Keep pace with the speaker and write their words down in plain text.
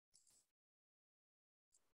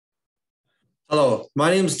Hello, my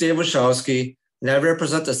name is Dave Wachowski, and I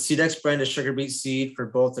represent the Seedex brand of sugar beet seed for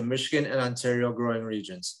both the Michigan and Ontario growing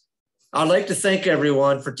regions. I'd like to thank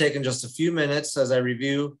everyone for taking just a few minutes as I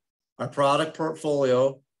review our product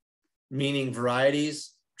portfolio, meaning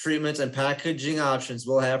varieties, treatments, and packaging options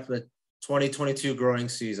we'll have for the 2022 growing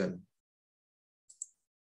season.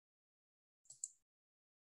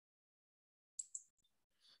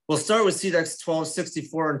 We'll start with Seedex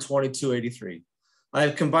 1264 and 2283. I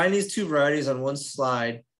have combined these two varieties on one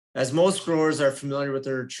slide, as most growers are familiar with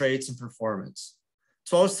their traits and performance.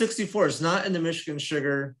 1264 is not in the Michigan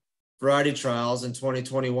sugar variety trials in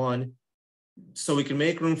 2021, so we can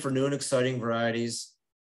make room for new and exciting varieties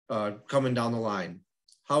coming down the line.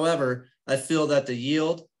 However, I feel that the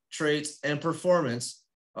yield, traits, and performance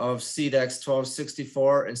of Seedex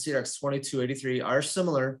 1264 and Seedex 2283 are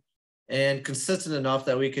similar and consistent enough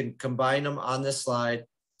that we can combine them on this slide,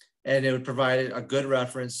 and it would provide a good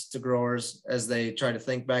reference to growers as they try to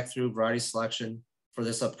think back through variety selection for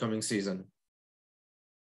this upcoming season.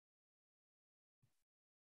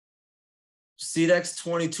 Seedex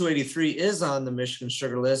 2283 is on the Michigan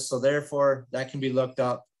sugar list, so therefore that can be looked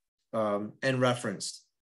up and referenced.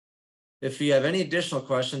 If you have any additional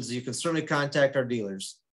questions, you can certainly contact our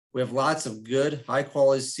dealers. We have lots of good, high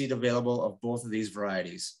quality seed available of both of these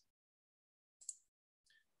varieties.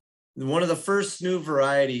 One of the first new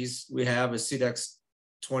varieties we have is Seedex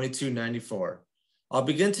 2294. I'll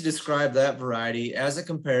begin to describe that variety as it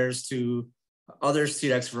compares to other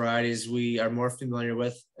Seedex varieties we are more familiar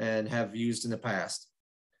with and have used in the past.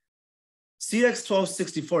 Seedex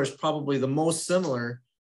 1264 is probably the most similar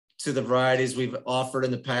to the varieties we've offered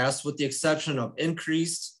in the past, with the exception of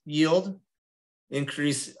increased yield,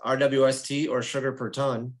 increased RWST or sugar per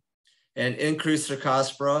ton, and increased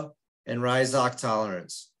Cercospora and rhizoc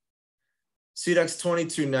tolerance. Seedex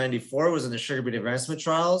 2294 was in the sugar beet advancement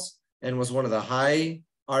trials and was one of the high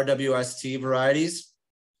RWST varieties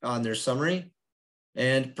on their summary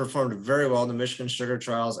and performed very well in the Michigan sugar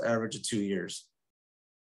trials, average of 2 years.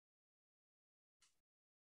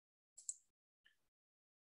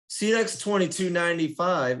 Seedex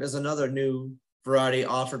 2295 is another new variety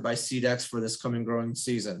offered by Seedex for this coming growing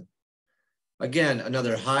season. Again,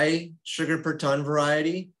 another high sugar per ton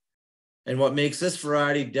variety. And what makes this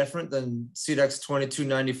variety different than Seedex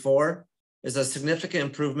 2294 is a significant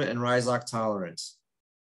improvement in rhizoc tolerance.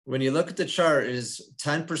 When you look at the chart, it is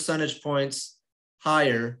 10 percentage points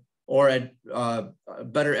higher or a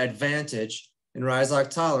better advantage in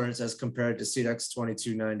rhizoc tolerance as compared to Seedex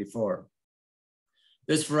 2294.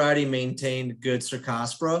 This variety maintained good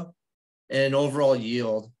Cercospora and overall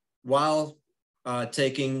yield while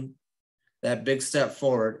taking that big step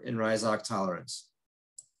forward in rhizoc tolerance.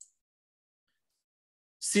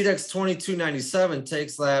 Seedex 2297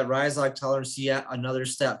 takes that rhizoc tolerance yet another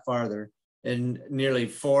step farther in nearly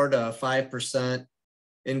 4 to 5%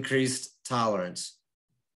 increased tolerance.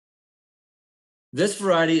 This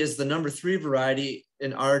variety is the number 3 variety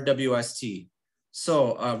in RWST.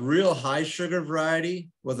 So a real high sugar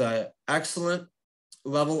variety with an excellent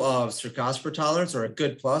level of Cercospora tolerance, or a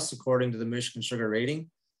good plus according to the Michigan sugar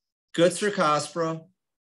rating, good Cercospora,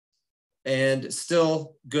 and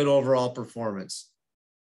still good overall performance.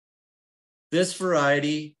 This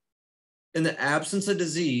variety, in the absence of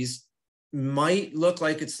disease, might look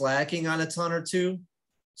like it's lacking on a ton or two.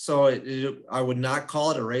 So I would not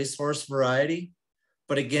call it a racehorse variety.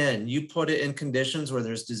 But again, you put it in conditions where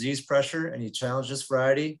there's disease pressure and you challenge this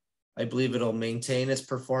variety, I believe it'll maintain its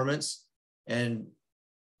performance and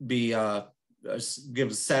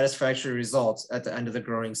give satisfactory results at the end of the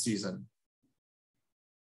growing season.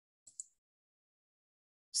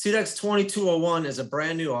 Seedex 2201 is a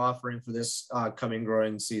brand new offering for this coming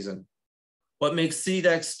growing season. What makes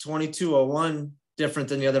Seedex 2201 different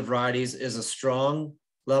than the other varieties is a strong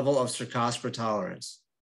level of Cercospora tolerance.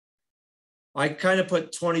 I kind of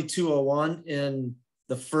put 2201 in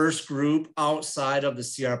the first group outside of the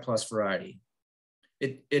CR Plus variety.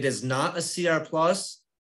 It is not a CR Plus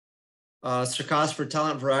Cercospora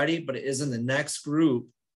tolerant variety, but it is in the next group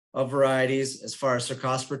of varieties as far as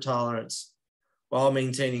Cercospora tolerance, while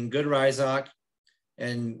maintaining good rhizoc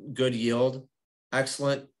and good yield,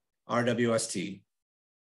 excellent RWST.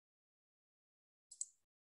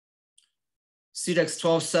 Seedex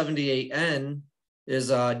 1278N is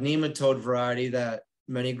a nematode variety that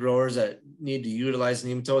many growers that need to utilize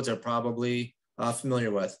nematodes are probably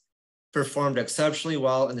familiar with. Performed exceptionally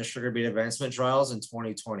well in the sugar beet advancement trials in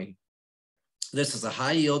 2020. This is a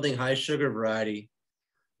high yielding, high sugar variety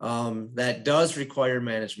that does require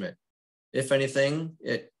management. If anything,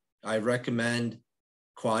 I recommend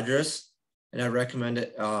Quadris, and I recommend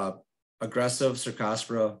aggressive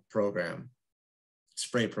Cercospora program.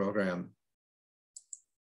 spray program.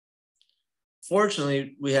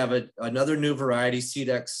 Fortunately, we have another new variety,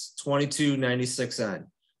 Seedex 2296N.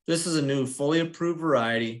 This is a new fully approved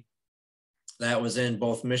variety that was in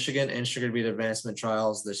both Michigan and Sugarbeet advancement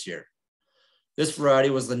trials this year. This variety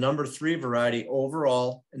was the #3 variety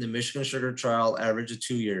overall in the Michigan sugar trial average of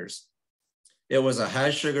 2 years. It was a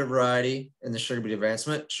high sugar variety in the Sugarbeet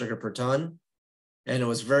advancement, sugar per ton, and it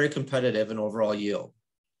was very competitive in overall yield.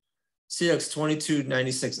 Seedex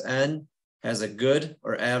 2296N has a good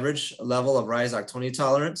or average level of rhizoctone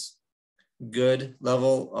tolerance, good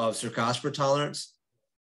level of cercospora tolerance,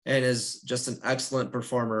 and is just an excellent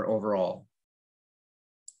performer overall.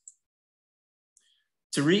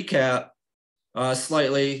 To recap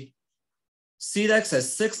slightly, Seedex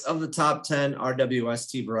has 6 of the top 10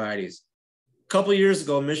 RWST varieties. A couple years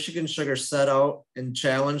ago, Michigan Sugar set out and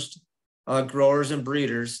challenged growers and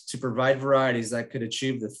breeders to provide varieties that could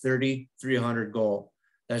achieve the 30-300 goal.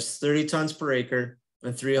 That's 30 tons per acre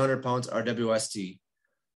and 300 pounds RWST.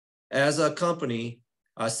 As a company,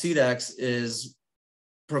 Seedex is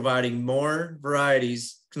providing more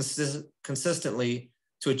varieties consistently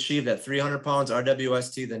to achieve that 300 pounds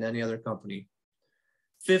RWST than any other company.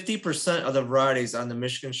 50% of the varieties on the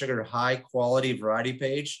Michigan Sugar high quality variety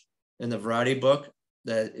page in the variety book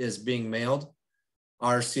that is being mailed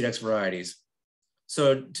are Seedex varieties.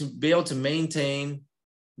 So to be able to maintain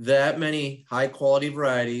that many high quality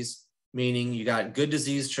varieties, meaning you got good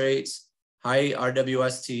disease traits, high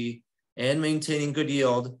RWST, and maintaining good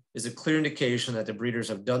yield is a clear indication that the breeders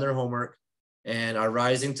have done their homework and are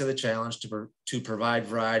rising to the challenge to provide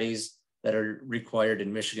varieties that are required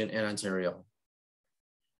in Michigan and Ontario.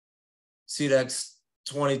 Seedex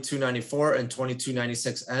 2294 and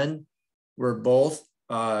 2296N were both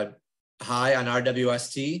high on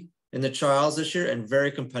RWST in the trials this year and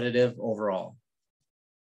very competitive overall.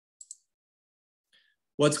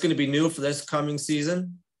 What's going to be new for this coming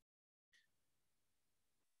season?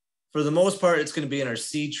 For the most part, it's going to be in our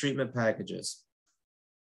seed treatment packages.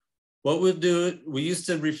 What we'll do, we used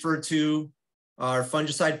to refer to our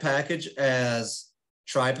fungicide package as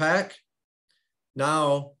tri-pack.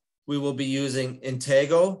 Now we will be using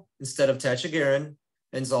Intego instead of Tachagarin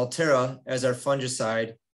and Zaltera as our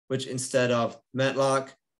fungicide, which instead of Metlock,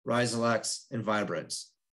 Rizolex, and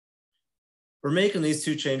Vibrance. We're making these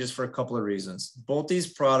 2 changes for a couple of reasons. Both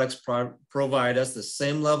these products provide us the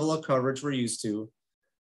same level of coverage we're used to,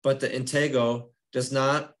 but the Intego does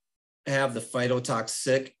not have the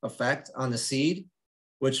phytotoxic effect on the seed,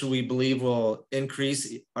 which we believe will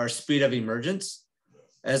increase our speed of emergence,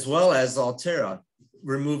 as well as Zaltera,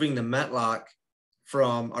 removing the Metlock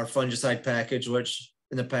from our fungicide package, which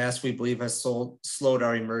in the past we believe has slowed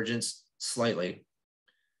our emergence slightly.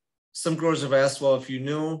 Some growers have asked, well, if you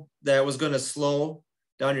knew that was going to slow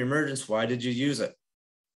down your emergence, why did you use it?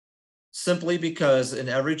 Simply because in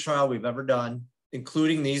every trial we've ever done,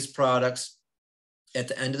 including these products at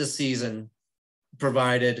the end of the season,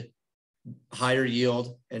 provided higher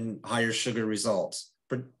yield and higher sugar results.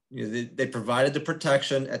 They provided the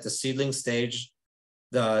protection at the seedling stage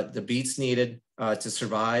the beets needed to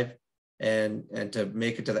survive and to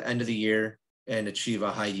make it to the end of the year and achieve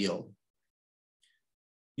a high yield.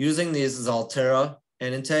 Using these Zaltera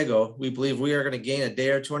and Intego, we believe we are going to gain a day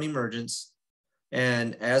or 2 on emergence.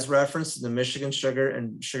 And as referenced in the Michigan Sugar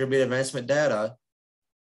and Sugarbeet advancement data,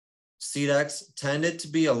 Seedex tended to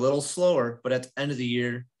be a little slower, but at the end of the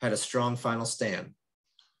year had a strong final stand.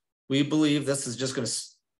 We believe this is just going to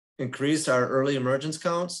increase our early emergence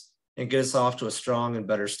counts and get us off to a strong and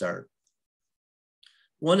better start.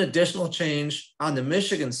 One additional change on the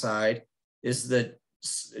Michigan side is that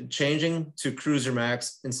changing to Cruiser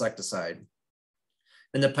Max insecticide.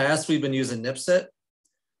 In the past, we've been using Nipsit.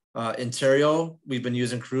 Ontario, we've been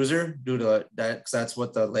using Cruiser due to that, because that's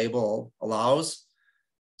what the label allows.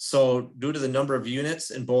 So due to the number of units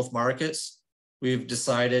in both markets, we've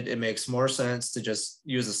decided it makes more sense to just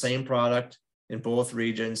use the same product in both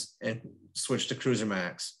regions and switch to Cruiser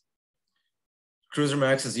Max. Cruiser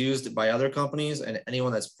Max is used by other companies, and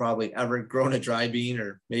anyone that's probably ever grown a dry bean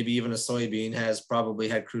or maybe even a soybean has probably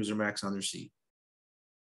had Cruiser Max on their seed.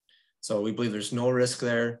 So we believe there's no risk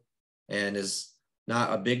there and is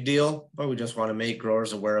not a big deal, but we just want to make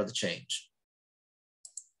growers aware of the change.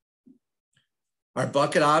 Our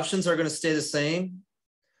bucket options are going to stay the same,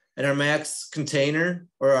 and our max container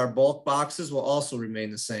or our bulk boxes will also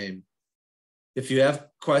remain the same. If you have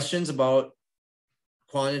questions about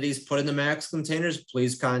quantities put in the max containers,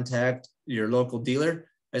 please contact your local dealer,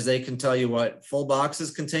 as they can tell you what full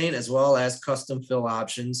boxes contain, as well as custom fill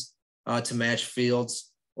options to match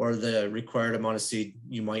fields or the required amount of seed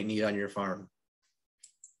you might need on your farm.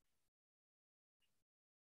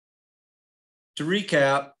 To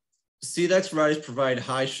recap, Seedex varieties provide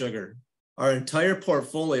high sugar. Our entire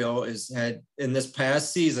portfolio had in this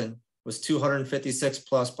past season was 256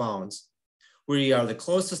 plus pounds. We are the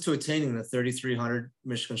closest to attaining the 3,300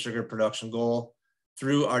 Michigan sugar production goal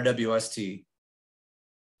through our WST.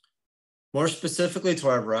 More specifically to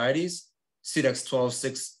our varieties, Seedex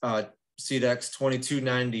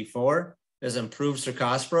 2294 is improved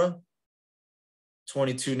Cercospora.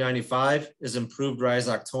 2295 is improved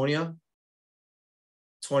Rhizoctonia.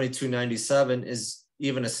 2297 is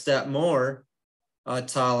even a step more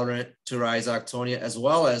tolerant to Rhizoctonia, as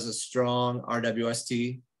well as a strong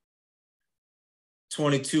RWST.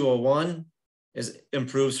 2201 is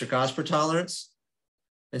improved Cercospora tolerance.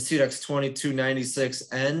 And Seedex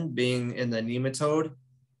 2296N, being in the nematode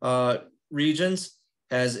regions,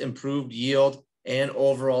 has improved yield and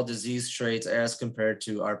overall disease traits as compared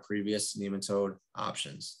to our previous nematode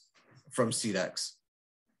options from Seedex.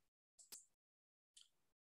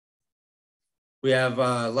 We have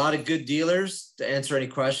a lot of good dealers to answer any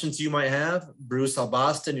questions you might have. Bruce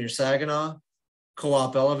Alboston, your Saginaw,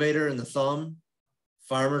 Co-op Elevator in the Thumb,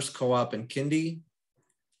 Farmers Co-op in Kindy,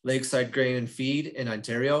 Lakeside Grain and Feed in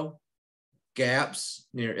Ontario, Gaps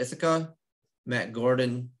near Ithaca, Matt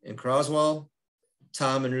Gordon in Croswell,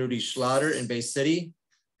 Tom and Rudy Schlatter in Bay City,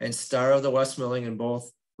 and Star of the West Milling in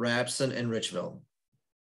both Rapson and Richville.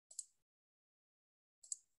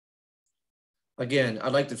 Again,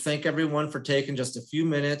 I'd like to thank everyone for taking just a few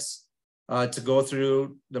minutes to go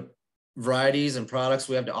through the varieties and products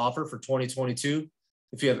we have to offer for 2022.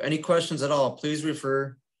 If you have any questions at all, please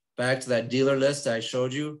refer back to that dealer list I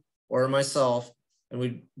showed you or myself, and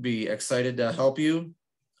we'd be excited to help you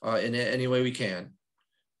in any way we can.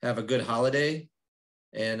 Have a good holiday,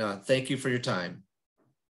 and thank you for your time.